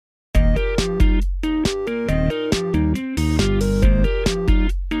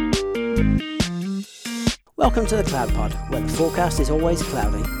Welcome to the CloudPod, where the forecast is always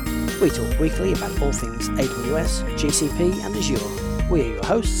cloudy. We talk weekly about all things AWS, GCP, and Azure. We are your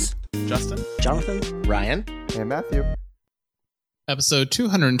hosts, Justin, Jonathan, Ryan, and Matthew. Episode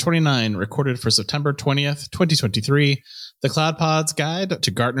 229, recorded for September 20th, 2023, the CloudPod's Guide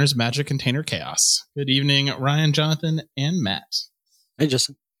to Gartner's Magic Container Chaos. Good evening, Ryan, Jonathan, and Matt. Hey,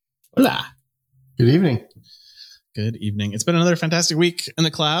 Justin. Hola. Good evening. Good evening. It's been another fantastic week in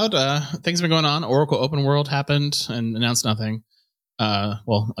the cloud. Things have been going on. Oracle Open World happened and announced nothing.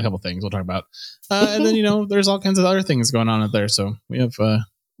 Well, a couple things we'll talk about. And then, there's all kinds of other things going on out there. So we have a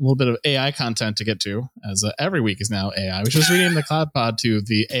little bit of AI content to get to, as every week is now AI. We should just rename the CloudPod to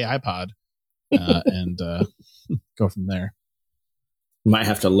the AI Pod and go from there. Might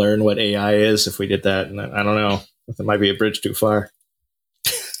have to learn what AI is if we did that. And I don't know. That might be a bridge too far.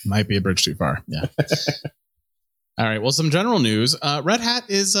 Might be a bridge too far. Yeah. All right. Well, some general news. Red Hat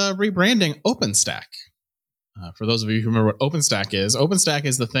is rebranding OpenStack. For those of you who remember what OpenStack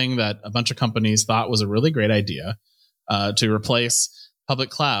is the thing that a bunch of companies thought was a really great idea to replace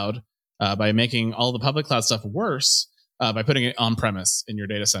public cloud by making all the public cloud stuff worse by putting it on premise in your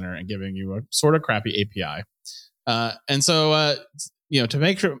data center and giving you a sort of crappy API. To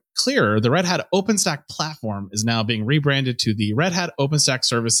make it clearer, the Red Hat OpenStack platform is now being rebranded to the Red Hat OpenStack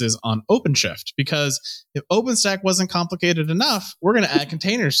services on OpenShift, because if OpenStack wasn't complicated enough, we're going to add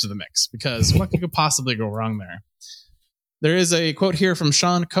containers to the mix, because what could possibly go wrong there? There is a quote here from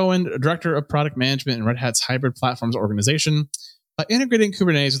Sean Cohen, Director of Product Management in Red Hat's Hybrid Platforms Organization. By integrating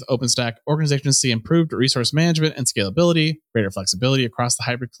Kubernetes with OpenStack, organizations see improved resource management and scalability, greater flexibility across the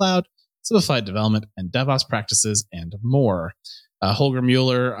hybrid cloud, simplified development and DevOps practices, and more. Holger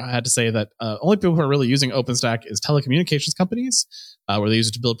Mueller had to say that only people who are really using OpenStack is telecommunications companies, where they use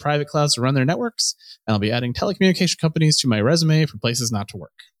it to build private clouds to run their networks. And I'll be adding telecommunication companies to my resume for places not to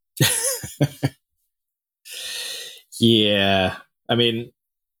work. Yeah. I mean,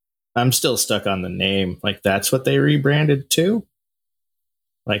 I'm still stuck on the name. Like, that's what they rebranded to?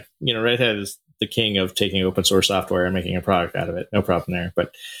 Like, Red Hat is the king of taking open source software and making a product out of it. No problem there.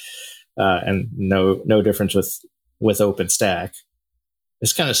 But and no difference with OpenStack.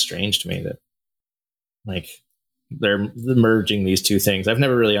 It's kind of strange to me that, like, they're merging these two things. I've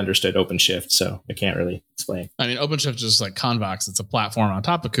never really understood OpenShift, so I can't really explain. I mean, OpenShift is just like Convox. It's a platform on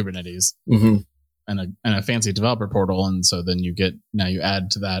top of Kubernetes and a fancy developer portal. And so then you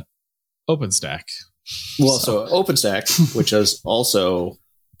add to that OpenStack. Well, so OpenStack, which also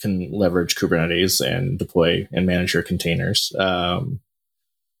can leverage Kubernetes and deploy and manage your containers,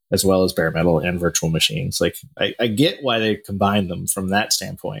 as well as bare metal and virtual machines. Like, I get why they combine them from that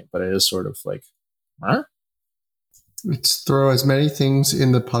standpoint, but it is sort of like, huh? It's throw as many things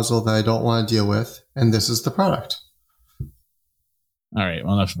in the puzzle that I don't want to deal with, and this is the product. All right,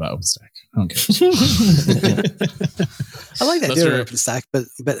 well, enough about OpenStack. Okay. I like the idea of OpenStack, but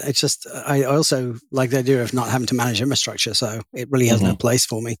it's just, I also like the idea of not having to manage infrastructure, so it really has no place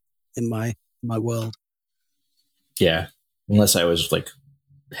for me in my world. Yeah, unless I was like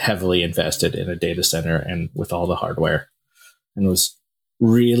heavily invested in a data center and with all the hardware, and was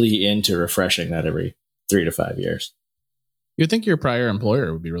really into refreshing that every 3 to 5 years. You'd think your prior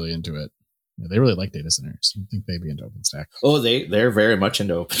employer would be really into it. They really like data centers. You'd think they'd be into OpenStack. Oh, they're very much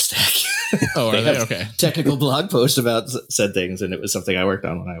into OpenStack. Oh, are they? Okay. Technical blog post about said things, and it was something I worked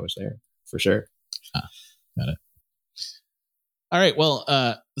on when I was there, for sure. Got it. All right, well,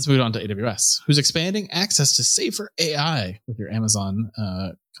 let's move on to AWS, who's expanding access to safer AI with your Amazon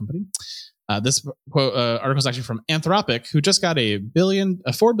company. This quote article is actually from Anthropic, who just got a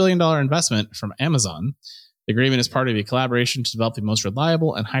 $4 billion investment from Amazon. The agreement is part of a collaboration to develop the most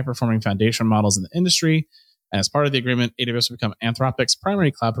reliable and high-performing foundation models in the industry. And as part of the agreement, AWS will become Anthropic's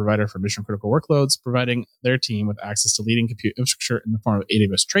primary cloud provider for mission-critical workloads, providing their team with access to leading compute infrastructure in the form of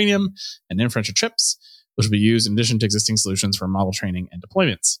AWS Trainium and inferential chips, which will be used in addition to existing solutions for model training and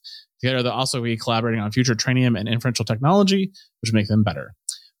deployments. Together, they'll also be collaborating on future Trainium and inferential technology, which will make them better.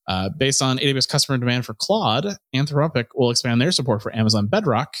 Based on AWS customer demand for Claude, Anthropic will expand their support for Amazon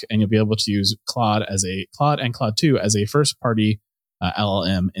Bedrock, and you'll be able to use Claude and Claude 2 as a first-party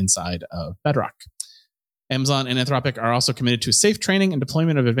LLM inside of Bedrock. Amazon and Anthropic are also committed to safe training and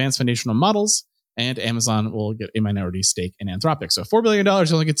deployment of advanced foundational models, and Amazon will get a minority stake in Anthropic. So $4 billion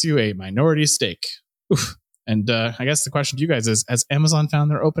only gets you a minority stake. Oof. And I guess the question to you guys is, has Amazon found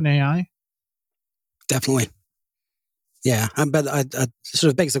their OpenAI? Definitely. Yeah, but I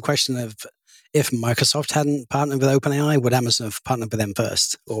sort of begs the question of, if Microsoft hadn't partnered with OpenAI, would Amazon have partnered with them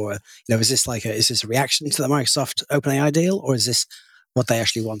first? Or, is this a reaction to the Microsoft OpenAI deal, or is this what they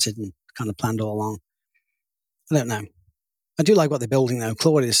actually wanted and kind of planned all along? I don't know. I do like what they're building though.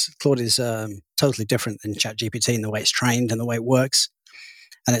 Claude is totally different than ChatGPT in the way it's trained and the way it works,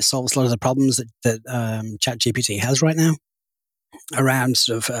 and it solves a lot of the problems that ChatGPT has right now around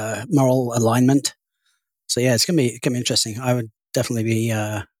sort of moral alignment. So yeah, it's gonna be interesting. I would definitely be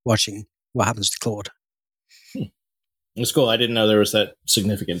watching what happens to Claude. It's cool. I didn't know there was that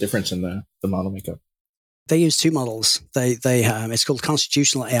significant difference in the model makeup. They use two models. They it's called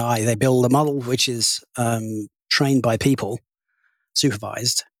constitutional AI. They build a model which is trained by people,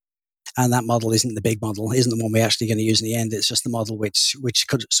 supervised, and that model isn't the big model, isn't the one we're actually going to use in the end. It's just the model which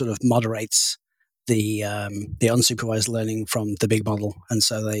could sort of moderates the unsupervised learning from the big model, and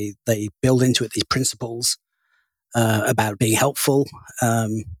so they build into it these principles about being helpful,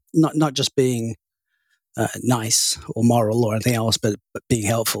 not just being nice or moral or anything else, but being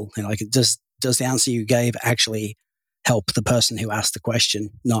helpful. You know, like, does the answer you gave actually help the person who asked the question?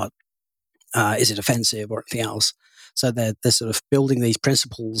 Not is it offensive or anything else? So they're sort of building these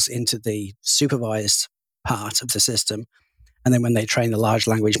principles into the supervised part of the system, and then when they train the large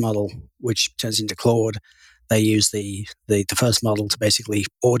language model, which turns into Claude, they use the first model to basically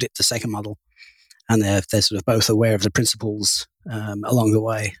audit the second model, and they're sort of both aware of the principles along the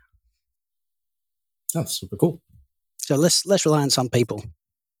way. That's super cool. So less reliance on people.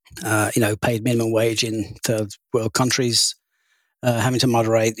 Paid minimum wage in third world countries, having to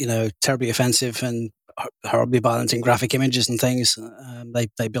moderate, terribly offensive and horribly violent in graphic images and things.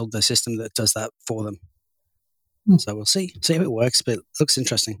 They build the system that does that for them. So we'll see if it works, but it looks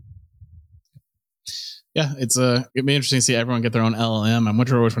interesting. Yeah, it'd be interesting to see everyone get their own LLM. I'm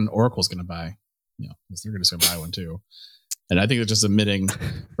wondering which one Oracle's going to buy. Because they're just going to buy one too. And I think it's just admitting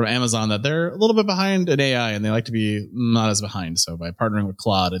from Amazon that they're a little bit behind in AI and they like to be not as behind. So by partnering with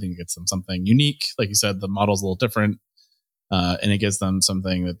Claude, I think it gets them something unique. Like you said, the model's a little different, and it gives them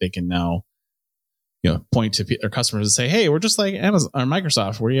something that they can now, point to their customers and say, "Hey, we're just like Amazon or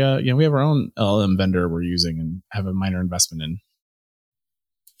Microsoft. We have our own LLM vendor we're using and have a minor investment in."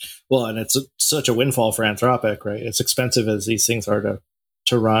 Well, and it's such a windfall for Anthropic, right? It's expensive as these things are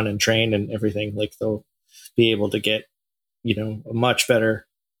to run and train and everything. Like, they'll be able to get a much better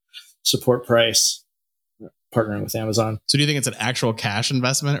support price partnering with Amazon. So do you think it's an actual cash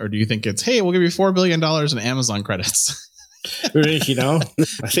investment, or do you think it's, hey, we'll give you $4 billion in Amazon credits? I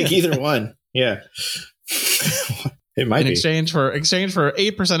think either one. Yeah. It might in be. exchange for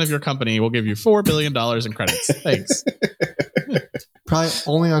 8% of your company, we'll give you $4 billion in credits. Thanks. Probably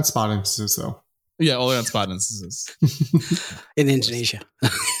only on spot instances, though. Yeah, only on spot instances. In Indonesia.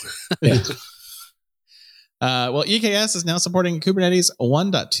 Yeah. Well, EKS is now supporting Kubernetes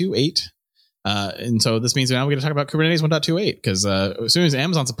 1.28. And so this means now we're going to talk about Kubernetes 1.28 because as soon as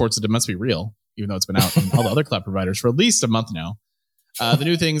Amazon supports it, it must be real, even though it's been out in all the other cloud providers for at least a month now. The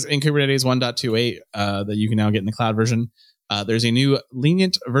new things in Kubernetes 1.28 that you can now get in the cloud version. There's a new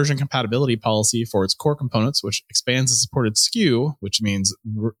lenient version compatibility policy for its core components, which expands the supported SKU, which means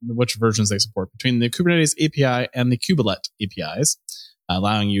which versions they support between the Kubernetes API and the Kubelet APIs,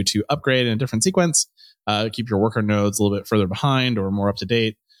 allowing you to upgrade in a different sequence. Keep your worker nodes a little bit further behind or more up to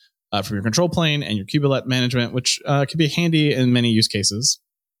date from your control plane and your kubelet management, which could be handy in many use cases.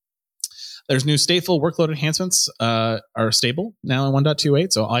 There's new stateful workload enhancements are stable now in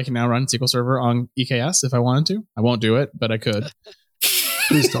 1.28, so I can now run SQL Server on EKS if I wanted to. I won't do it, but I could.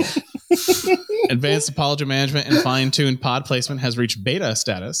 Please don't. Advanced topology management and fine-tuned pod placement has reached beta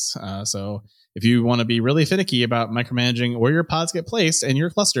status. So if you want to be really finicky about micromanaging where your pods get placed in your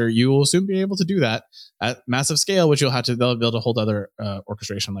cluster, you will soon be able to do that at massive scale, which they'll be able to hold other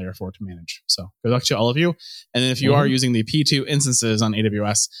orchestration layer for to manage. So good luck to all of you. And then if you are using the P2 instances on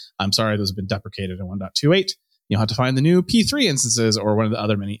AWS, I'm sorry, those have been deprecated in 1.28. You'll have to find the new P3 instances or one of the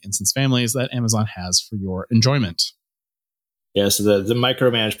other many instance families that Amazon has for your enjoyment. Yeah, so the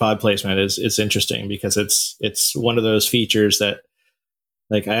micromanaged pod placement is interesting because it's one of those features that,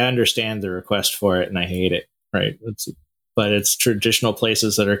 like, I understand the request for it and I hate it, right? But it's traditional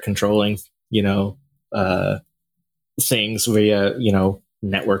places that are controlling, things via,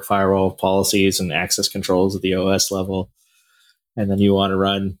 network firewall policies and access controls at the OS level. And then you want to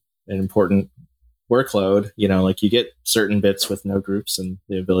run an important workload, like you get certain bits with no groups and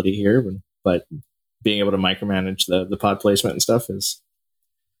the ability here, but being able to micromanage the pod placement and stuff is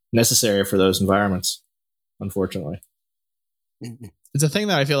necessary for those environments, unfortunately. It's a thing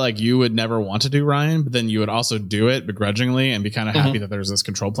that I feel like you would never want to do, Ryan, but then you would also do it begrugingly and be kind of happy that there's this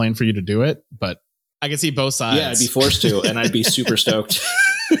control plane for you to do it. But I can see both sides. Yeah, I'd be forced to, and I'd be super stoked.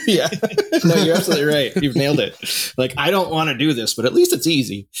 Yeah. No, you're absolutely right. You've nailed it. Like, I don't want to do this, but at least it's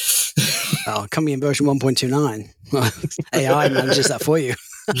easy. Coming in version 1.29. AI manages that for you.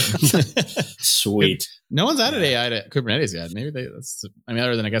 Sweet. No one's added AI to Kubernetes yet. Maybe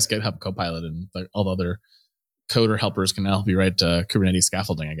other than I guess GitHub Copilot and like all the other coder helpers can help you write Kubernetes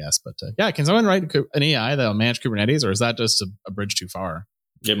scaffolding, I guess. But can someone write an AI that'll manage Kubernetes, or is that just a bridge too far?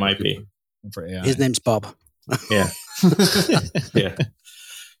 It might be for AI. His name's Bob. Yeah.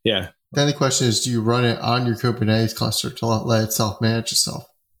 Yeah. Then the question is, do you run it on your Kubernetes cluster to let itself manage itself?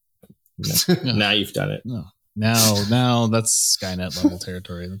 No. Now you've done it. No. Now that's Skynet level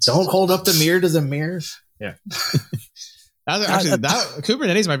territory. Don't hold up the mirror to the mirror. Yeah. Actually,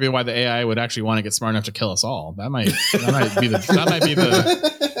 Kubernetes might be why the AI would actually want to get smart enough to kill us all. That might be the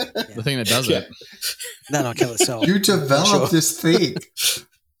thing that does it. That'll kill itself. You developed this thing.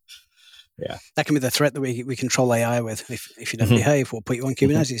 Yeah, that can be the threat that we control AI with. If you don't behave, we'll put you on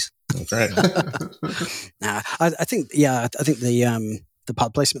Kubernetes. That's right. I think the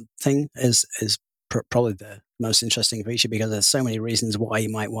pod placement thing is probably the most interesting feature, because there's so many reasons why you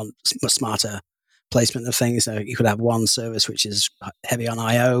might want a smarter placement of things. You could have one service which is heavy on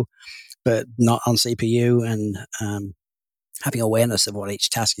I/O, but not on CPU, and having awareness of what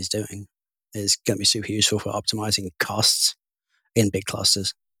each task is doing is going to be super useful for optimizing costs in big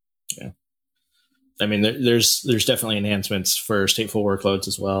clusters. Yeah. I mean, there's definitely enhancements for stateful workloads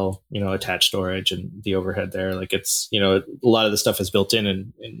as well, attached storage and the overhead there. Like it's, a lot of the stuff is built in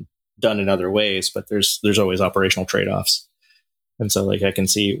and done in other ways, but there's always operational trade-offs. And so like I can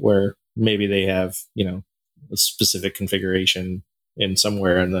see where maybe they have, a specific configuration in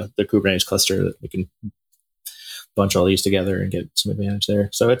somewhere in the Kubernetes cluster that we can bunch all these together and get some advantage there.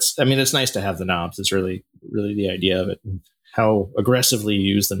 So it's nice to have the knobs. It's really, really the idea of it. And how aggressively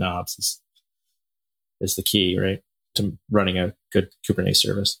you use the knobs is the key, right, to running a good Kubernetes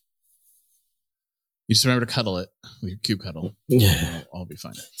service. You just remember to cuddle it with your kubectl. Yeah, I'll be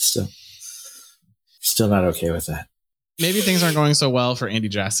fine. Still not okay with that. Maybe things aren't going so well for Andy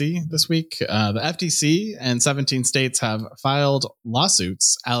Jassy this week. The FTC and 17 states have filed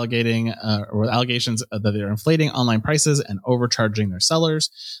lawsuits allegations that they're inflating online prices and overcharging their sellers,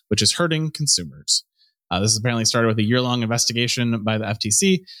 which is hurting consumers. This is apparently started with a year-long investigation by the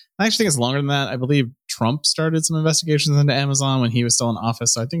FTC. I actually think it's longer than that. I believe Trump started some investigations into Amazon when he was still in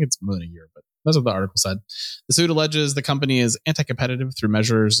office, so I think it's more than a year, but that's what the article said. The suit alleges the company is anti-competitive through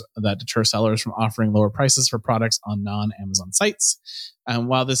measures that deter sellers from offering lower prices for products on non-Amazon sites. And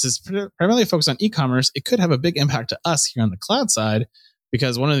while this is primarily focused on e-commerce, it could have a big impact to us here on the cloud side,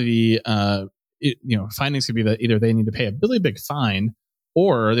 because one of the findings could be that either they need to pay a really big fine,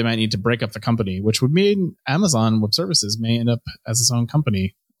 or they might need to break up the company, which would mean Amazon Web Services may end up as its own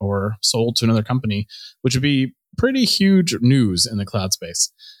company or sold to another company, which would be pretty huge news in the cloud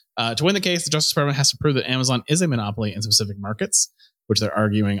space. To win the case, the Justice Department has to prove that Amazon is a monopoly in specific markets, which they're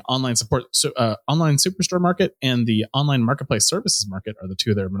arguing online superstore market and the online marketplace services market are the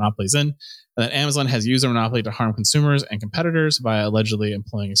two of their monopolies in, and that Amazon has used their monopoly to harm consumers and competitors by allegedly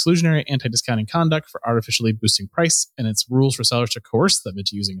employing exclusionary anti-discounting conduct for artificially boosting price, and its rules for sellers to coerce them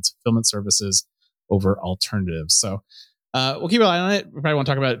into using its fulfillment services over alternatives. So we'll keep an eye on it. We probably won't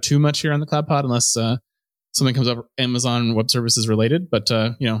talk about it too much here on the CloudPod unless something comes up Amazon Web Services related, but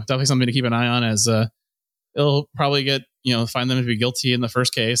definitely something to keep an eye on, as it'll probably get find them to be guilty in the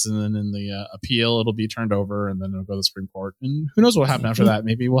first case, and then in the appeal it'll be turned over, and then it'll go to the Supreme Court, and who knows what will happen after that.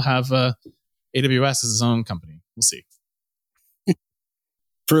 Maybe we'll have AWS as its own company. We'll see.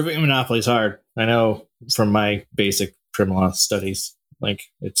 Proving a monopoly is hard. I know from my basic criminal law studies, like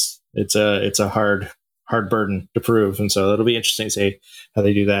it's a hard burden to prove, and so it'll be interesting to see how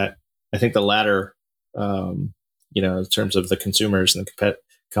they do that. I think the latter, in terms of the consumers and the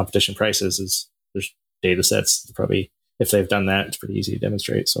competition prices, is there's data sets. Probably if they've done that, it's pretty easy to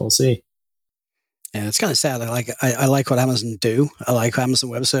demonstrate. So we'll see. Yeah, it's kind of sad. I like what Amazon do. I like Amazon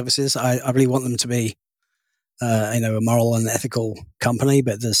Web Services. I really want them to be, a moral and ethical company.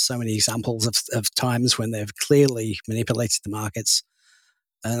 But there's so many examples of times when they've clearly manipulated the markets,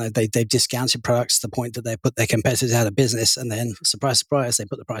 and they've discounted products to the point that they put their competitors out of business, and then surprise, surprise, they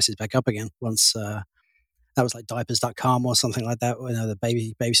put the prices back up again. Once that was like diapers.com or something like that. The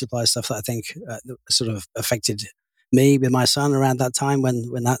baby supply stuff that I think sort of affected me with my son around that time when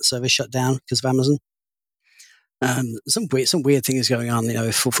that service shut down because of Amazon. Some weird things going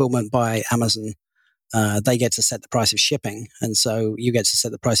on. Fulfillment by Amazon, they get to set the price of shipping, and so you get to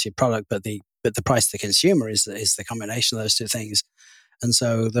set the price of your product, but the price to the consumer is the combination of those two things. And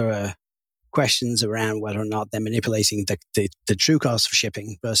so there are questions around whether or not they're manipulating the true cost of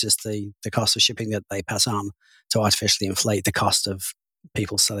shipping versus the cost of shipping that they pass on to artificially inflate the cost of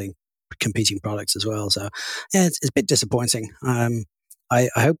people selling competing products as well. So yeah, it's a bit disappointing. I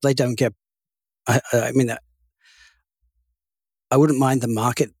hope they don't get. I mean, I wouldn't mind the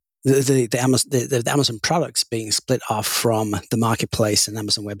market the Amazon products being split off from the marketplace and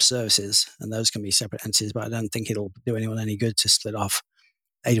Amazon Web Services, and those can be separate entities. But I don't think it'll do anyone any good to split off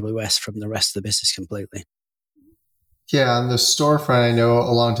AWS from the rest of the business completely. Yeah, on the storefront, I know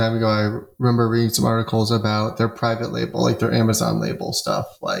a long time ago, I remember reading some articles about their private label, like their Amazon label stuff,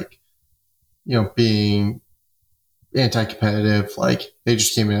 like, being anti-competitive. Like, they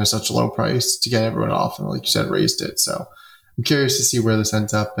just came in at such a low price to get everyone off, and like you said, raised it. So I'm curious to see where this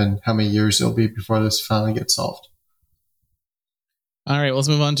ends up and how many years it'll be before this finally gets solved. All right, let's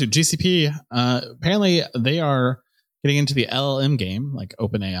move on to GCP. Apparently, they are getting into the LLM game, like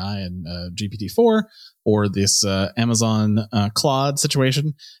OpenAI and GPT-4, or this Amazon Claude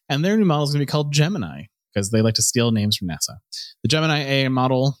situation. And their new model is going to be called Gemini, because they like to steal names from NASA. The Gemini AI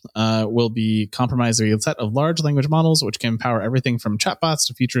model will be compromised with a set of large language models, which can power everything from chatbots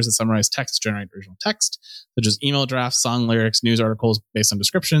to features that summarize text to generate original text, such as email drafts, song lyrics, news articles based on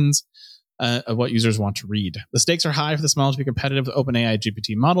descriptions of what users want to read. The stakes are high for this model to be competitive with OpenAI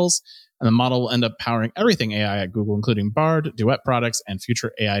GPT models, and the model will end up powering everything AI at Google, including Bard, Duet products, and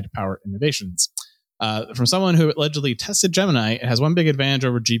future AI to power innovations. From someone who allegedly tested Gemini, it has one big advantage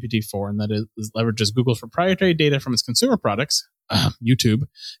over GPT-4, and that it leverages Google's proprietary data from its consumer products, YouTube,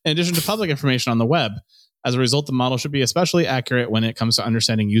 in addition to public information on the web. As a result, the model should be especially accurate when it comes to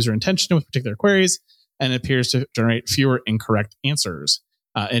understanding user intention with particular queries, and it appears to generate fewer incorrect answers.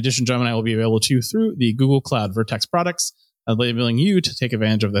 In addition, Gemini will be available to you through the Google Cloud Vertex products, enabling you to take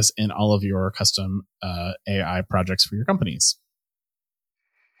advantage of this in all of your custom AI projects for your companies.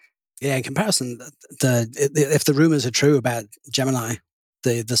 Yeah, in comparison, if the rumors are true about Gemini,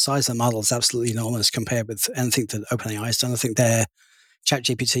 the size of the model is absolutely enormous compared with anything that OpenAI has done. I think their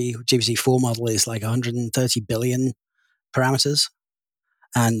GPT-4 model is like 130 billion parameters.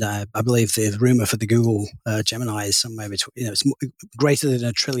 And I believe the rumor for the Google Gemini is somewhere between, it's greater than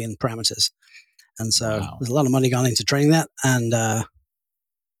 1 trillion parameters. And so There's a lot of money gone into training that. And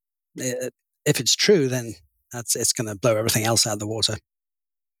if it's true, then it's going to blow everything else out of the water.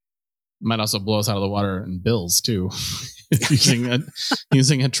 Might also blow us out of the water in bills too. using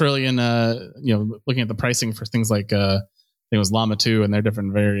 1 trillion, looking at the pricing for things like, I think it was Llama 2 and their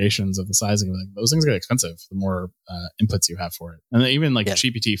different variations of the sizing. Like, those things get expensive the more inputs you have for it. And even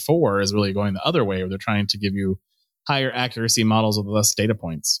GPT-4 is really going the other way, where they're trying to give you higher accuracy models with less data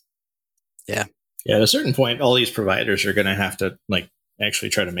points. Yeah. Yeah. At a certain point, all these providers are going to have to actually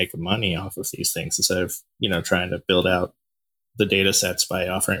try to make money off of these things instead of, trying to build out the data sets by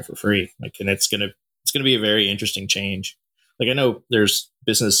offering it for free. And it's going to be a very interesting change. I know there's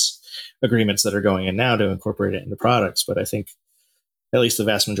business agreements that are going in now to incorporate it into products, but I think at least the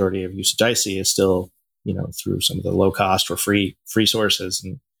vast majority of usage I see is still, through some of the low cost or free sources.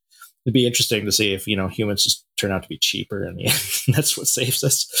 And it'd be interesting to see if, humans just turn out to be cheaper in the end. That's what saves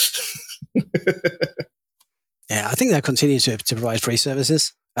us. Yeah, I think they'll continue to provide free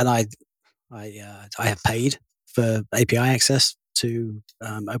services. And I have paid for API access to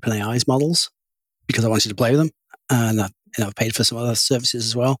OpenAI's models because I wanted to play with them. And I've paid for some other services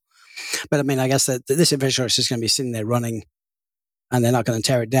as well. But I mean, I guess that this infrastructure is just going to be sitting there running, and they're not going to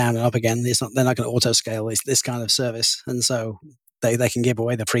tear it down and up again. They're not going to auto scale this kind of service. And so they can give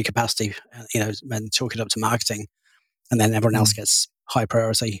away the free capacity, and chalk it up to marketing. And then everyone else gets high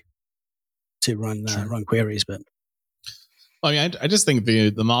priority to run queries. But I just think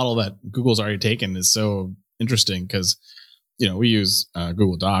the model that Google's already taken is so interesting because, we use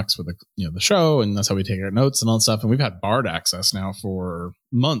Google Docs with the show, and that's how we take our notes and all that stuff. And we've had Bard access now for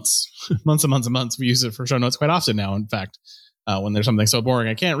months. We use it for show notes quite often now. In fact, when there's something so boring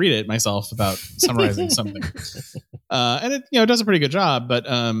I can't read it myself without summarizing something. And it does a pretty good job. But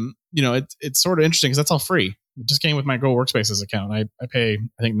it's sort of interesting because that's all free. It just came with my Google Workspaces account. I pay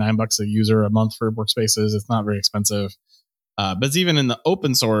I think $9 a user a month for Workspaces. It's not very expensive. But it's even in the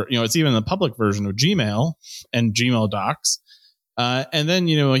open source, it's even in the public version of Gmail and Gmail Docs. And then,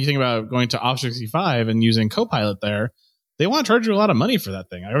 you think about going to Office 365 and using Copilot there, they want to charge you a lot of money for that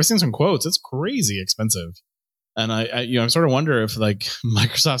thing. I've seen some quotes. It's crazy expensive. And I sort of wonder if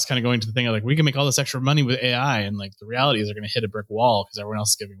Microsoft's kind of going to the thing of we can make all this extra money with AI, and the reality is they're going to hit a brick wall because everyone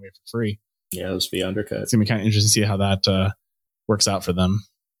else is giving away for free. Yeah, let's be undercut. It's going to be kind of interesting to see how that works out for them.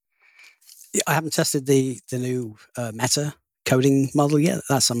 Yeah, I haven't tested the new Meta coding model yet.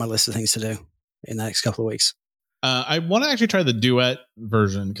 That's on my list of things to do in the next couple of weeks. I want to actually try the Duet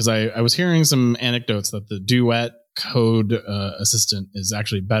version because I was hearing some anecdotes that the Duet code assistant is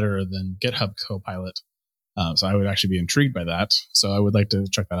actually better than GitHub Copilot. So I would actually be intrigued by that. So I would like to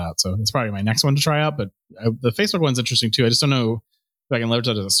check that out. So that's probably my next one to try out. But the Facebook one's interesting too. I just don't know if I can leverage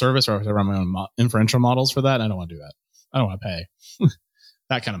that as a service or if I run my own inferential models for that. I don't want to do that. I don't want to pay.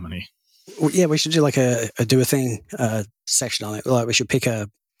 that kind of money. Yeah, we should do like a do a thing section on it. Like we should pick an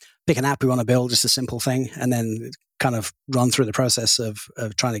app we want to build, just a simple thing, and then kind of run through the process of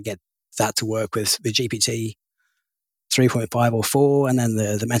trying to get that to work with the GPT 3.5 or 4, and then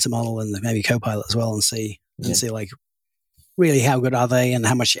the meta model and maybe Copilot as well, and see like really how good are they, and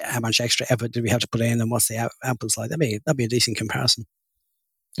how much extra effort do we have to put in, and what's the outputs like. That'd be a decent comparison.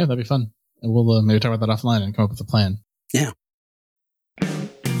 Yeah, that'd be fun. And we'll maybe talk about that offline and come up with a plan. Yeah.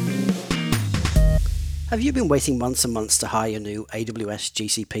 Have you been waiting months and months to hire your new AWS,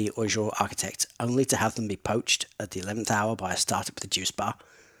 GCP, or Azure architect, only to have them be poached at the 11th hour by a startup with a juice bar?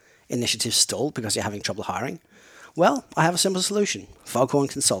 Initiatives stalled because you're having trouble hiring? Well, I have a simple solution: Foghorn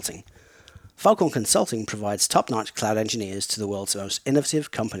Consulting. Foghorn Consulting provides top-notch cloud engineers to the world's most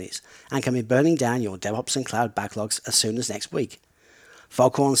innovative companies and can be burning down your DevOps and cloud backlogs as soon as next week.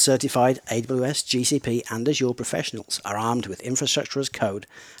 Foghorn certified AWS, GCP, and Azure professionals are armed with infrastructure as code,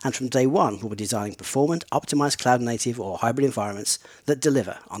 and from day one will be designing performant, optimized cloud-native or hybrid environments that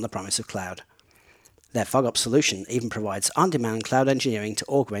deliver on the promise of cloud. Their FogOps solution even provides on-demand cloud engineering to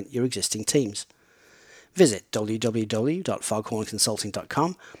augment your existing teams. Visit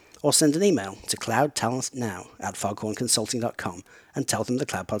www.foghornconsulting.com or send an email to cloudtalentnow@foghornconsulting.com and tell them the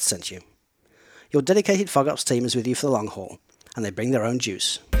CloudPod sent you. Your dedicated FogOps team is with you for the long haul, and they bring their own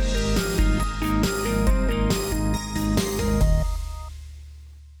juice.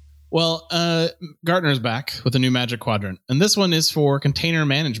 Well, Gartner's back with a new Magic Quadrant, and this one is for container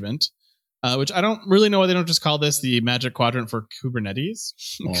management, which I don't really know why they don't just call this the Magic Quadrant for Kubernetes,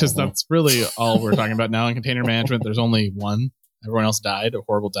 because that's really all we're talking about now in container management. There's only one. Everyone else died a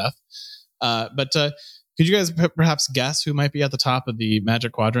horrible death. But could you guys perhaps guess who might be at the top of the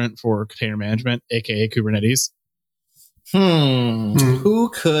Magic Quadrant for container management, aka Kubernetes? Who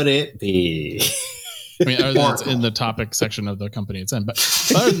could it be? I mean, other than it's in the topic section of the company it's in. But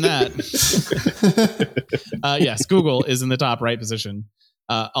other than that, yes, Google is in the top right position.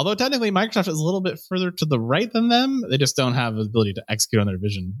 Although technically Microsoft is a little bit further to the right than them. They just don't have the ability to execute on their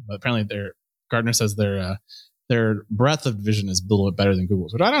vision. But apparently Gartner says their breadth of vision is a little bit better than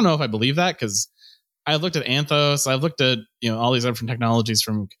Google's. But I don't know if I believe that, because I've looked at Anthos. I've looked at all these different technologies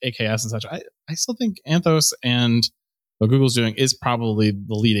from AKS and such. I still think Anthos and what Google's doing is probably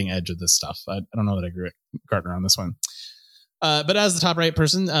the leading edge of this stuff. I don't know that I agree with Gartner on this one. But as the top right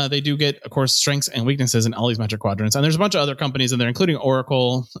person, they do get, of course, strengths and weaknesses in all these Magic Quadrants. And there's a bunch of other companies in there, including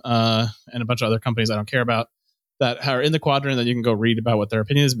Oracle and a bunch of other companies I don't care about, that are in the quadrant that you can go read about what their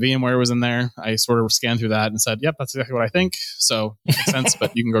opinion is. VMware was in there. I sort of scanned through that and said, yep, that's exactly what I think. So it makes sense,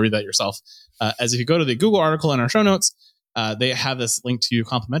 but you can go read that yourself. As if you go to the Google article in our show notes, they have this link to you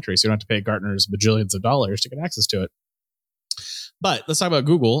complimentary, so you don't have to pay Gartner's bajillions of dollars to get access to it. But let's talk about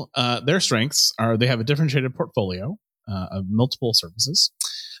Google. Their strengths are they have a differentiated portfolio of multiple services.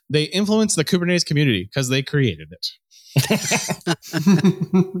 They influence the Kubernetes community because they created it.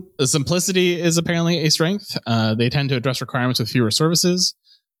 The simplicity is apparently a strength. They tend to address requirements with fewer services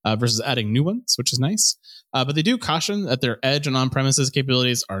versus adding new ones, which is nice. But they do caution that their edge and on-premises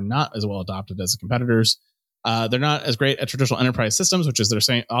capabilities are not as well adopted as the competitors. They're not as great at traditional enterprise systems, which is they're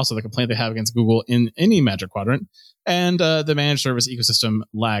saying also the complaint they have against Google in any Magic Quadrant. And the managed service ecosystem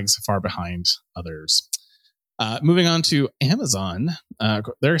lags far behind others. Moving on to Amazon,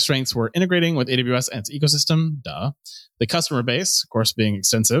 their strengths were integrating with AWS and its ecosystem, the customer base, of course, being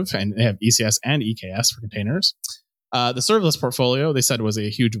extensive, and they have ECS and EKS for containers. The serverless portfolio, they said, was a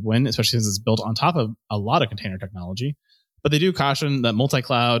huge win, especially since it's built on top of a lot of container technology. But they do caution that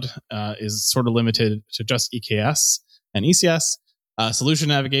multi-cloud is sort of limited to just EKS and ECS. Solution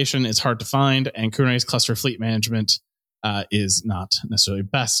navigation is hard to find, and Kubernetes cluster fleet management is not necessarily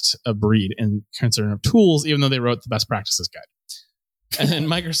best of breed in concern of tools, even though they wrote the best practices guide. And then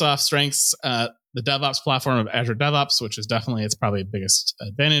Microsoft strengths, the DevOps platform of Azure DevOps, which is definitely its probably biggest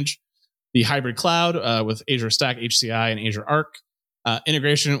advantage. The hybrid cloud with Azure Stack, HCI, and Azure Arc.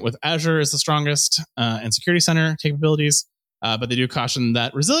 Integration with Azure is the strongest, and Security Center capabilities. But they do caution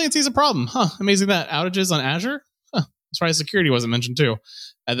that resiliency is a problem. Amazing that outages on Azure. Surprised security wasn't mentioned too.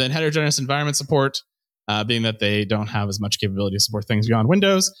 And then heterogeneous environment support, being that they don't have as much capability to support things beyond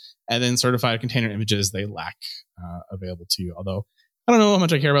Windows. And then certified container images they lack available to you. Although I don't know how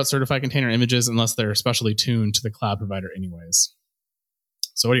much I care about certified container images unless they're specially tuned to the cloud provider anyways.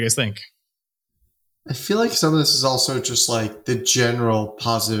 So what do you guys think? I feel like some of this is also just like the general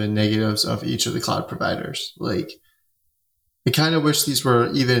positive and negatives of each of the cloud providers. Like, I kind of wish these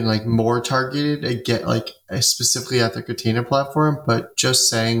were even like more targeted and get like specifically at the container platform, but just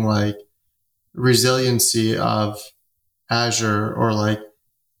saying like resiliency of Azure or like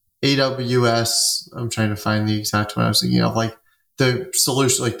AWS. I'm trying to find the exact one I was thinking of, like the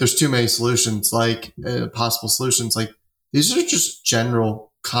solution, like there's too many solutions, like possible solutions. Like these are just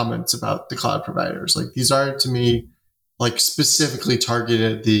general comments about the cloud providers. Like these aren't to me like specifically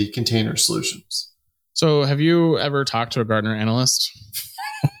targeted at the container solutions. So have you ever talked to a Gartner analyst?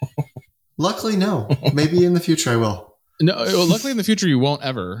 Luckily, no. Maybe in the future I will. No, well, luckily in the future you won't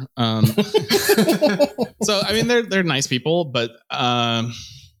ever. So I mean, they're nice people, but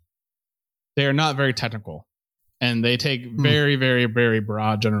they are not very technical, and they take very, very, very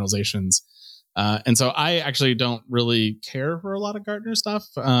broad generalizations. And so I actually don't really care for a lot of Gartner stuff.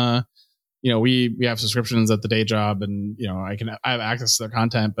 We have subscriptions at the day job, and I have access to their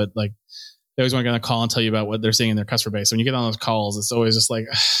content, but like they always want to get on a call and tell you about what they're seeing in their customer base. So when you get on those calls, it's always just like,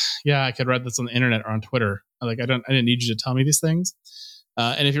 yeah, I could read this on the internet or on Twitter. Like I didn't need you to tell me these things.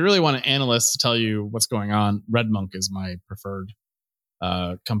 And if you really want an analyst to tell you what's going on, RedMonk is my preferred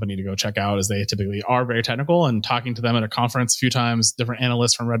company to go check out, as they typically are very technical. And talking to them at a conference a few times, different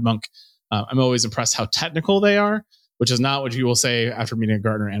analysts from RedMonk, I'm always impressed how technical they are, which is not what you will say after meeting a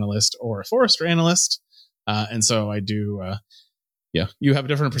Gartner analyst or a Forrester analyst. And so I do. You have a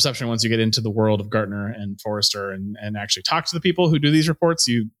different perception once you get into the world of Gartner and Forrester and actually talk to the people who do these reports.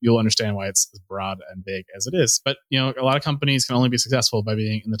 You'll understand why it's as broad and big as it is. But a lot of companies can only be successful by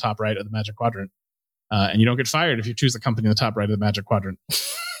being in the top right of the Magic Quadrant, and you don't get fired if you choose the company in the top right of the Magic Quadrant.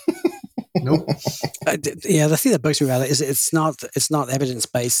 Nope. The thing that bugs me about it is it's not evidence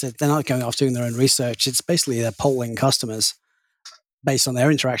based. They're not going off doing their own research. It's basically they're polling customers based on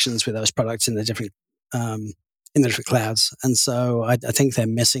their interactions with those products in the different clouds. And so I think they're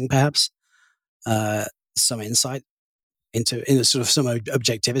missing perhaps some insight into sort of some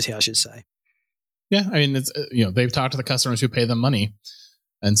objectivity, I should say. Yeah, I mean, it's they've talked to the customers who pay them money,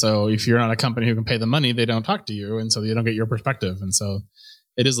 and so if you're not a company who can pay them money, they don't talk to you, and so you don't get your perspective, and so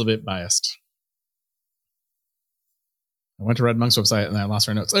it is a little bit biased. I went to RedMonk's website and I lost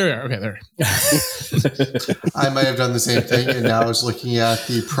our notes. There we are. Okay, there. I might have done the same thing, and now I was looking at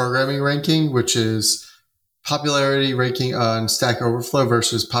the programming ranking, which is popularity ranking on Stack Overflow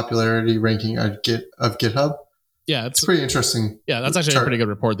versus popularity ranking of GitHub. Yeah, it's pretty interesting. Yeah, that's actually a pretty good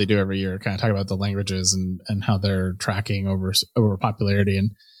report they do every year, kind of talk about the languages and how they're tracking over popularity.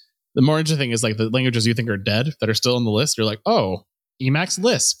 And the more interesting thing is like the languages you think are dead that are still on the list. You're like, oh, Emacs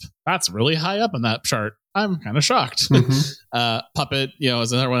Lisp, that's really high up on that chart. I'm kind of shocked. Mm-hmm. Puppet,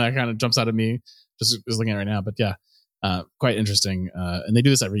 is another one that kind of jumps out at me. Just looking at it right now, but yeah. Quite interesting, and they do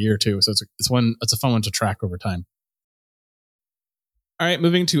this every year too. So it's a fun one to track over time. All right,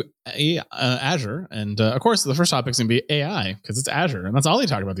 moving to Azure, and of course the first topic is going to be AI because it's Azure, and that's all they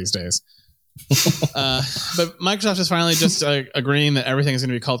talk about these days. But Microsoft is finally just agreeing that everything is going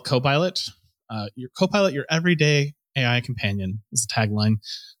to be called Copilot. Your Copilot, your everyday AI companion, is the tagline.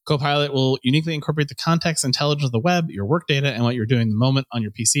 Copilot will uniquely incorporate the context and intelligence of the web, your work data, and what you're doing in the moment on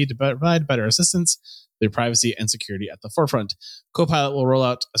your PC to provide better assistance. Their privacy and security at the forefront. Copilot will roll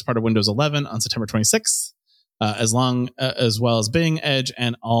out as part of Windows 11 on September 26th, as well as Bing, Edge,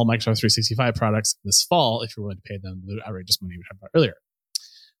 and all Microsoft 365 products this fall, if you're willing to pay them the outrageous money we talked about earlier.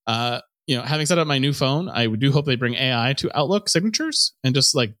 Having set up my new phone, I do hope they bring AI to Outlook signatures and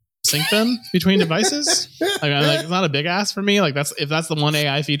just like sync them between devices. It's not a big ask for me. Like if that's the one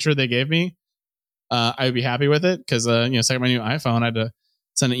AI feature they gave me, I would be happy with it because second my new iPhone, I had to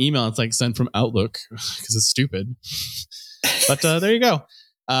send an email. It's like send from Outlook because it's stupid. But there you go.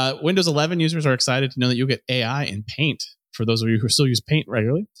 Windows 11 users are excited to know that you'll get AI in Paint. For those of you who still use Paint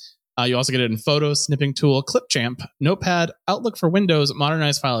regularly, you also get it in Photos, Snipping Tool, Clipchamp, Notepad, Outlook for Windows,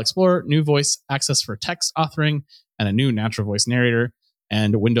 Modernized File Explorer, new voice access for text authoring, and a new natural voice narrator.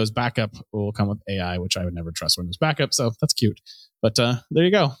 And Windows Backup will come with AI, which I would never trust Windows Backup. So that's cute. But there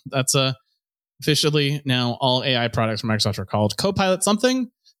you go. That's officially now all AI products from Microsoft are called Copilot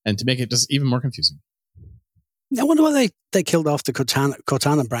something, and to make it just even more confusing. I wonder why they killed off the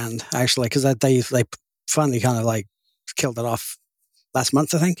Cortana brand, actually, because they finally kind of like killed it off last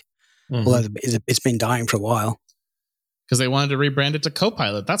month, I think. Mm-hmm. Although it's been dying for a while. Because they wanted to rebrand it to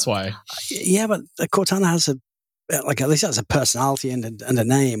Copilot, that's why. Yeah, but Cortana has at least has a personality and a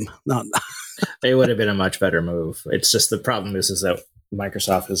name. Not. It would have been a much better move. It's just the problem is that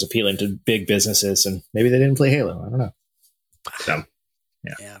Microsoft is appealing to big businesses, and maybe they didn't play Halo. I don't know. So,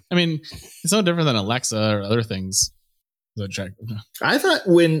 yeah. I mean, it's no different than Alexa or other things. I thought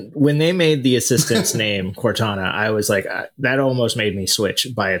when they made the assistant's name Cortana, I was like, that almost made me switch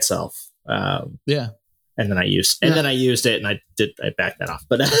by itself. Yeah. And then I used it, and I backed that off.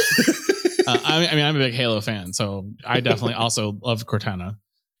 But I'm a big Halo fan, so I definitely also love Cortana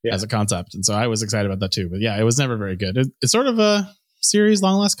as a concept, and so I was excited about that too. But yeah, it was never very good. It's sort of a Siri's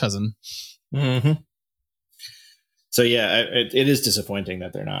long lost cousin. Mm-hmm. So yeah, it is disappointing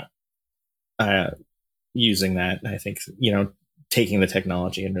that they're not using that. I think, taking the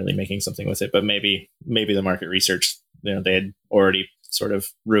technology and really making something with it. But maybe the market research, they had already sort of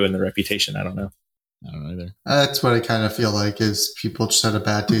ruined the reputation. I don't know. I don't know either. That's what I kind of feel like is people just had a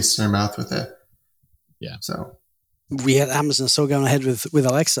bad taste in their mouth with it. Yeah. So we had Amazon still going ahead with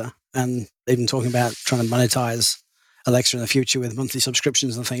Alexa, and they've been talking about trying to monetize Alexa in the future with monthly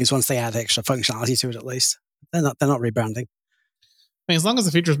subscriptions and things once they add extra functionality to it. At least they're not rebranding. I mean, as long as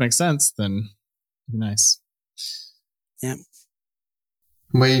the features make sense, then it'd be nice. Yeah.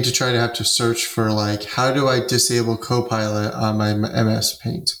 I'm waiting to try to have to search for like, how do I disable Copilot on my MS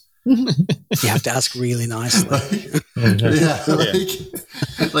Paint? You have to ask really nicely.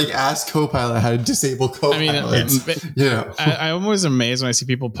 Like ask Copilot how to disable Copilot. I mean, I'm always amazed when I see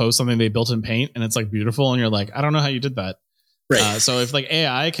people post something they built in Paint and it's like beautiful, and you're like, I don't know how you did that. Right. So if like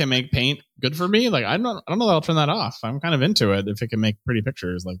AI can make Paint good for me, like I don't know that I'll turn that off. I'm kind of into it if it can make pretty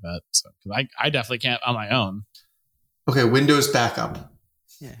pictures like that. So I definitely can't on my own. Okay, Windows backup.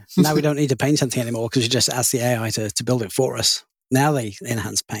 Yeah. Now we don't need to paint anything anymore because you just ask the AI to build it for us. Now they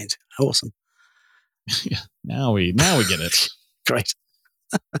enhance Paint. Awesome. Yeah. Now we get it. Great.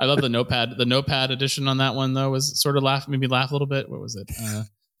 I love the Notepad. The Notepad edition on that one though was sort of made me laugh a little bit. What was it?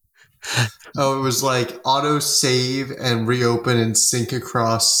 It was like auto save and reopen and sync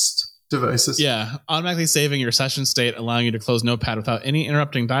across devices. Yeah, automatically saving your session state, allowing you to close Notepad without any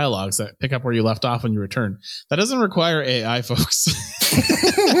interrupting dialogues that pick up where you left off when you return. That doesn't require AI, folks.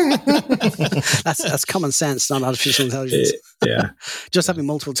 That's common sense, not artificial intelligence. Yeah. Just having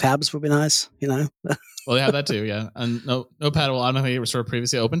multiple tabs would be nice, Well, they have that too, yeah. And Notepad will automatically restore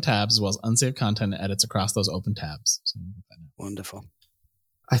previously open tabs as well as unsaved content and edits across those open tabs. So wonderful.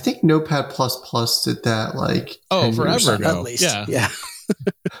 I think Notepad++ did that like forever ago. At least. Yeah.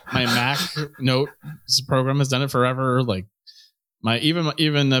 My Mac Notes program has done it forever. Like my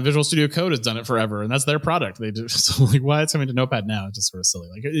even Visual Studio Code has done it forever, and that's their product. They do so like why it's coming to Notepad now? It's just sort of silly.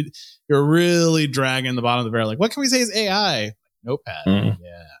 Like you're really dragging the bottom of the barrel. Like what can we say is AI? Notepad. Yeah.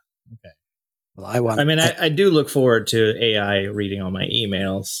 Okay. Well, I do look forward to AI reading all my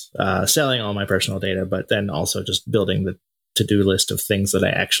emails, selling all my personal data, but then also just building the to-do list of things that I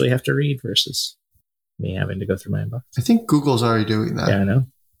actually have to read versus me having to go through my inbox. I think Google's already doing that. Yeah, I know.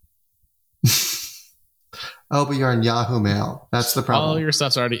 Oh, but you're on Yahoo Mail. That's the problem. All your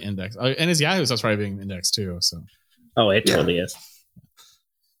stuff's already indexed. And his Yahoo stuff's probably being indexed too. So. Oh, it totally is.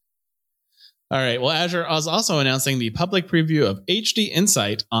 All right. Well, Azure is also announcing the public preview of HD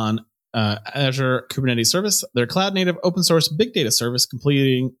Insight on Azure Kubernetes Service, their cloud-native open-source big data service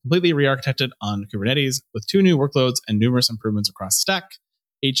completely re-architected on Kubernetes with 2 new workloads and numerous improvements across the stack.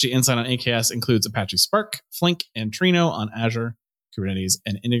 HD Insight on AKS includes Apache Spark, Flink, and Trino on Azure Kubernetes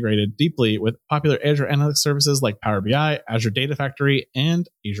and integrated deeply with popular Azure analytics services like Power BI, Azure Data Factory, and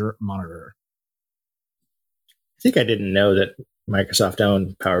Azure Monitor. I think I didn't know that Microsoft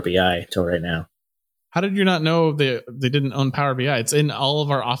owned Power BI till right now. How did you not know they didn't own Power BI? It's in all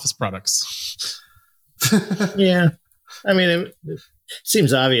of our Office products. Yeah. I mean, it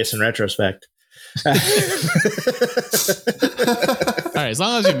seems obvious in retrospect. All right, as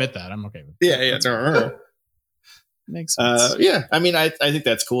long as you admit that, I'm okay with it. Yeah. Makes sense. Yeah. I mean, I think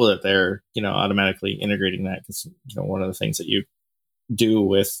that's cool that they're, automatically integrating that because, one of the things that you do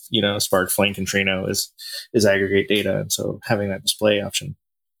with, Spark, Flink, and Trino is aggregate data. And so having that display option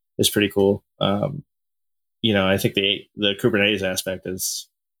is pretty cool. I think the Kubernetes aspect is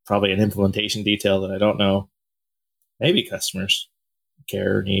probably an implementation detail that I don't know. Maybe customers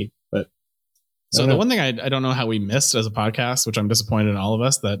care or need, but. So the one thing I don't know how we missed as a podcast, which I'm disappointed in all of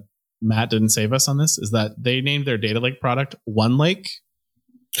us that Matt didn't save us on this, is that they named their data lake product OneLake.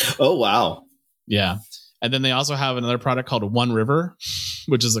 Oh, wow. Yeah. And then they also have another product called One River,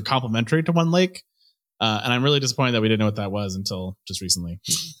 which is a complementary to OneLake. And I'm really disappointed that we didn't know what that was until just recently.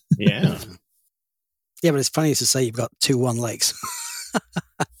 Yeah. Yeah, but it's funny to say you've got 2 OneLakes.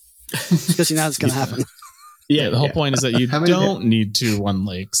 Because it's going to happen. Yeah, the whole point is that you don't need 2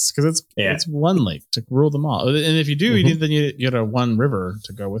 OneLakes because it's one lake to rule them all. And if you do, you get a One River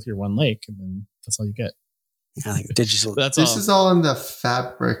to go with your one lake, and then that's all you get. I think digital. This is all in the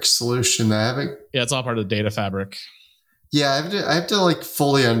Fabric solution. Yeah, it's all part of the data fabric. Yeah, I have to like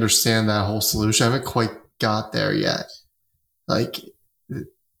fully understand that whole solution. I haven't quite got there yet. Like, I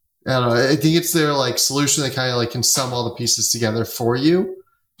don't know. I think it's their like solution that kind of like can sum all the pieces together for you,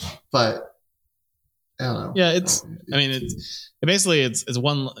 but. I don't know. Yeah, it's basically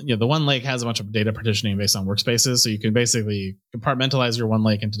one. The one lake has a bunch of data partitioning based on workspaces, so you can basically compartmentalize your one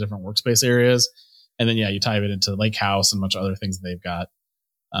lake into different workspace areas, and then you type it into Lakehouse and a bunch of other things that they've got.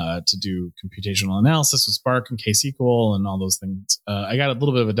 to do computational analysis with Spark and KSQL and all those things. I got a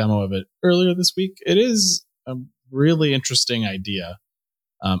little bit of a demo of it earlier this week. It is a really interesting idea.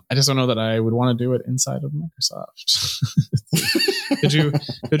 I just don't know that I would want to do it inside of Microsoft.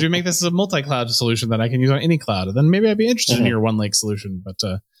 Could you make this a multi-cloud solution that I can use on any cloud? And then maybe I'd be interested in your one lake solution, but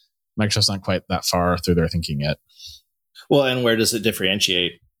Microsoft's not quite that far through their thinking yet. Well, and where does it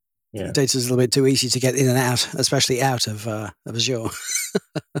differentiate? Yeah. Data's a little bit too easy to get in and out, especially out of Azure.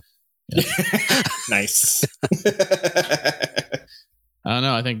 Nice. I don't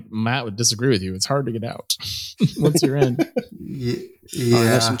know. I think Matt would disagree with you. It's hard to get out once you're in. Yeah.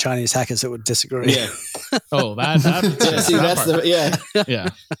 There's some Chinese hackers that would disagree. Yeah. Oh, that's yeah.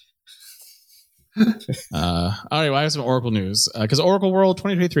 All right. Well, I have some Oracle news because Oracle World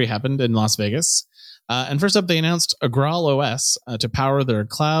 2023 happened in Las Vegas. And first up, they announced a Graal OS to power their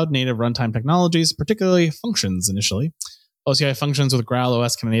cloud-native runtime technologies, particularly functions initially. OCI functions with Graal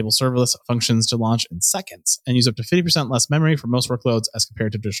OS can enable serverless functions to launch in seconds and use up to 50% less memory for most workloads as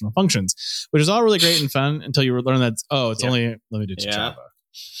compared to traditional functions, which is all really great and fun until you learn that, it's only limited to Java.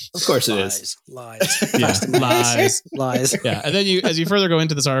 Of course it is. Lies. Lies. Yeah. And then as you further go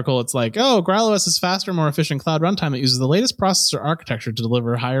into this article, it's like, Graal OS is faster, more efficient cloud runtime that uses the latest processor architecture to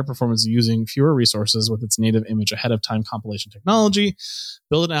deliver higher performance using fewer resources with its native image ahead of time compilation technology.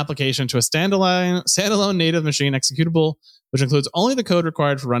 Build an application to a standalone native machine executable, which includes only the code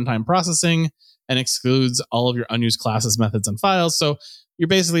required for runtime processing and excludes all of your unused classes, methods, and files. So you're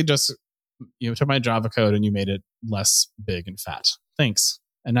basically just, took my Java code and you made it less big and fat. Thanks.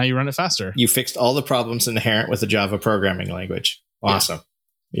 And now you run it faster. You fixed all the problems inherent with the Java programming language. Awesome.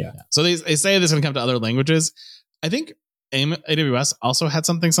 Yeah. So they say this is going to come to other languages. I think AWS also had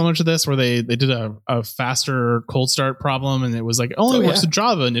something similar to this where they did a faster cold start problem, and it was like it only works with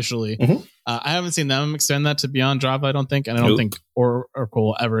Java initially. Mm-hmm. I haven't seen them extend that to beyond Java, I don't think. And I don't think Oracle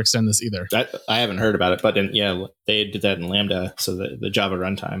will ever extend this either. I haven't heard about it, but they did that in Lambda. So the Java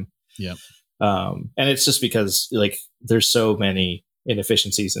runtime. Yeah. And it's just because there's so many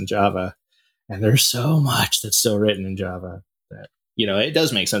inefficiencies in Java, and there's so much that's still written in Java that it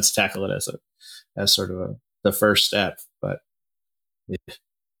does make sense to tackle it as sort of the first step. But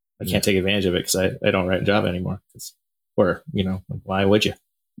I can't take advantage of it because I don't write in Java anymore. Why would you?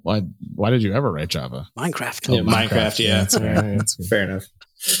 Why did you ever write Java? Minecraft. Yeah, Minecraft. Yeah, that's fair enough.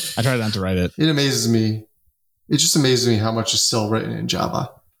 I tried not to write it. It amazes me. It just amazes me how much is still written in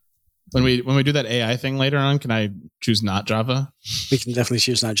Java. When we do that AI thing later on, can I choose not Java? We can definitely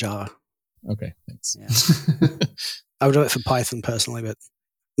choose not Java. Okay, thanks. Yeah. I would do it for Python personally, but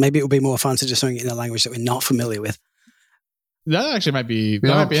maybe it would be more fun to just doing it in a language that we're not familiar with. That actually might be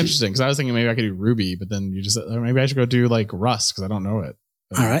interesting because I was thinking maybe I could do Ruby, but then maybe I should go do Rust because I don't know it.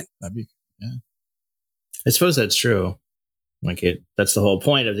 But all right, that'd be I suppose that's true. That's the whole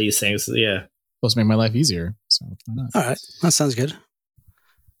point of these things. Yeah, supposed to make my life easier. So why not? All right, that sounds good.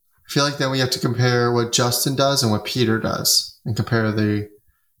 I feel like then we have to compare what Justin does and what Peter does and compare the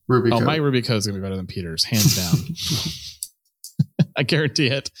Ruby code. My Ruby code is going to be better than Peter's, hands down. I guarantee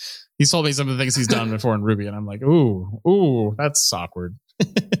it. He's told me some of the things he's done before in Ruby, and I'm like, ooh, that's awkward.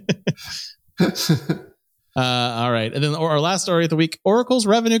 All right. And then our last story of the week, Oracle's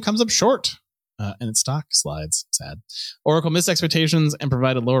revenue comes up short. And its stock slides. Sad. Oracle missed expectations and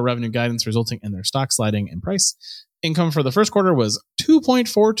provided lower revenue guidance, resulting in their stock sliding in price. Income for the first quarter was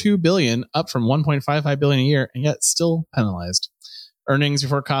 $2.42 billion, up from $1.55 billion a year, and yet still penalized. Earnings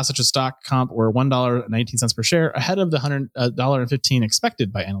before costs such as stock comp were $1.19 per share, ahead of the $100.15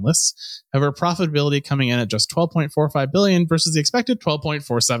 expected by analysts. However, profitability coming in at just $12.45 billion versus the expected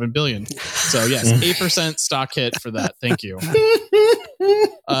 $12.47 billion. So yes, 8% stock hit for that. Thank you.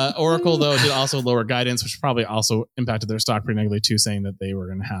 Oracle, though, did also lower guidance, which probably also impacted their stock pretty negatively too, saying that they were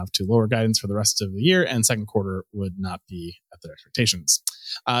going to have to lower guidance for the rest of the year and second quarter would not be at their expectations.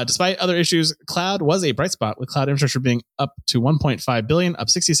 Despite other issues, cloud was a bright spot, with cloud infrastructure being up to $1.5 billion, up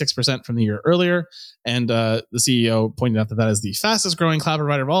 66% from the year earlier. And the CEO pointed out that is the fastest growing cloud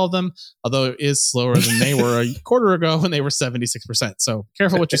provider of all of them, although it is slower than they were a quarter ago when they were 76%. So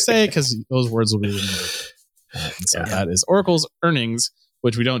careful what you say, because those words will be remembered. That is Oracle's earnings,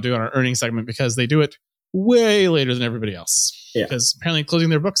 which we don't do on our earnings segment because they do it way later than everybody else. Yeah. Because apparently closing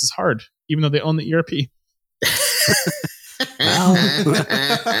their books is hard, even though they own the ERP.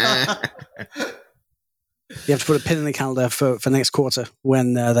 You have to put a pin in the calendar for next quarter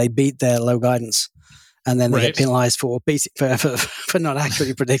when they beat their low guidance, and then they get penalized for not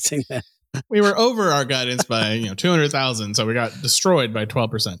accurately predicting that. We were over our guidance by 200,000, so we got destroyed by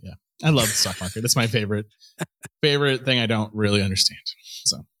 12%. Yeah, I love the stock market. It's my favorite thing I don't really understand.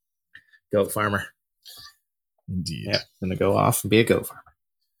 So, goat farmer. Indeed. Yeah, gonna go off and be a goat farmer.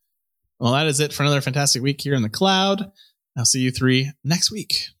 Well, that is it for another fantastic week here in the cloud. I'll see you three next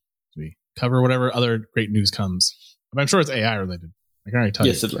week. We cover whatever other great news comes. But I'm sure it's AI related. I can already tell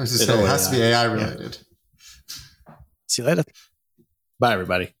you. I was going to say, it has to be AI related. Yeah. See you later. Bye,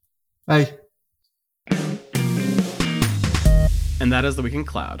 everybody. Bye. And that is the Week in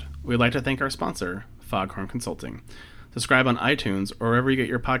Cloud. We'd like to thank our sponsor, Foghorn Consulting. Subscribe on iTunes or wherever you get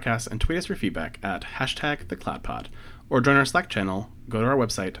your podcasts and tweet us your feedback at #TheCloudPod. Or join our Slack channel, go to our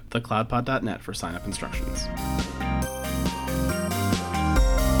website, thecloudpod.net for sign-up instructions.